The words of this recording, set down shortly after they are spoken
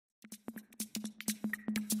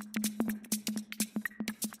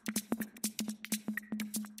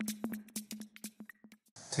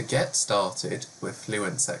get started with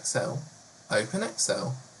FluenceXL, open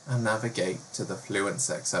Excel and navigate to the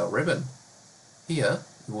FluenceXL ribbon. Here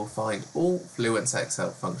you will find all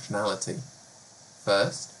FluenceXL functionality.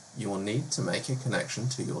 First, you will need to make a connection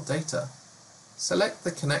to your data. Select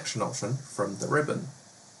the connection option from the ribbon.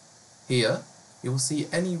 Here you will see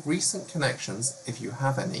any recent connections if you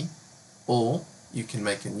have any, or you can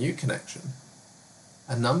make a new connection.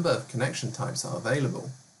 A number of connection types are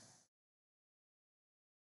available.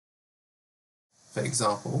 For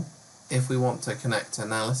example, if we want to connect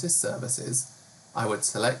analysis services, I would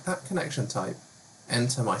select that connection type,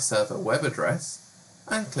 enter my server web address,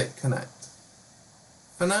 and click Connect.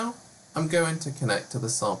 For now, I'm going to connect to the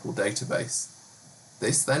sample database.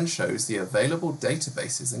 This then shows the available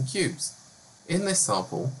databases and cubes. In this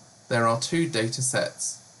sample, there are two data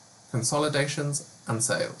sets, consolidations and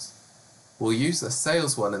sales. We'll use the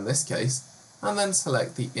sales one in this case, and then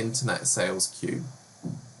select the Internet Sales cube.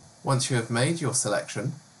 Once you have made your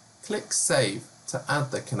selection, click Save to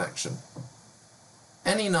add the connection.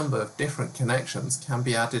 Any number of different connections can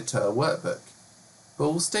be added to a workbook, but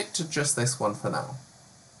we'll stick to just this one for now.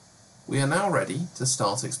 We are now ready to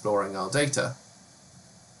start exploring our data.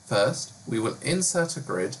 First, we will insert a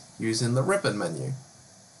grid using the ribbon menu.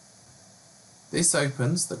 This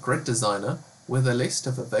opens the grid designer with a list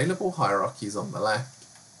of available hierarchies on the left.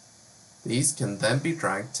 These can then be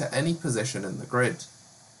dragged to any position in the grid.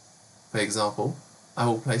 For example, I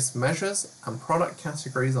will place measures and product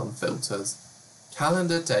categories on filters,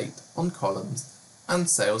 calendar date on columns, and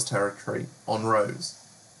sales territory on rows.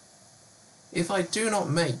 If I do not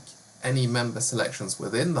make any member selections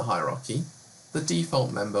within the hierarchy, the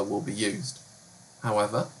default member will be used.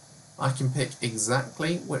 However, I can pick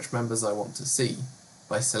exactly which members I want to see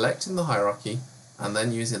by selecting the hierarchy and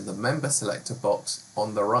then using the member selector box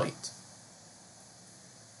on the right.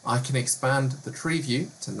 I can expand the tree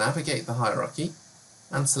view to navigate the hierarchy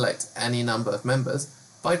and select any number of members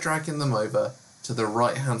by dragging them over to the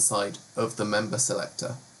right hand side of the member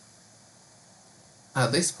selector.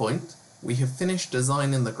 At this point, we have finished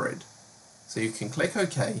designing the grid, so you can click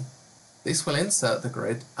OK. This will insert the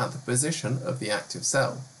grid at the position of the active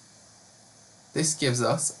cell. This gives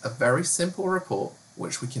us a very simple report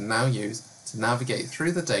which we can now use to navigate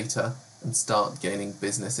through the data and start gaining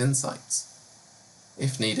business insights.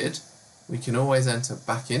 If needed, we can always enter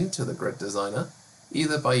back into the grid designer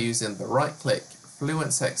either by using the right-click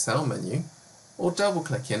FluenceXL menu or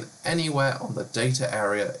double-clicking anywhere on the data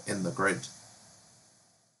area in the grid.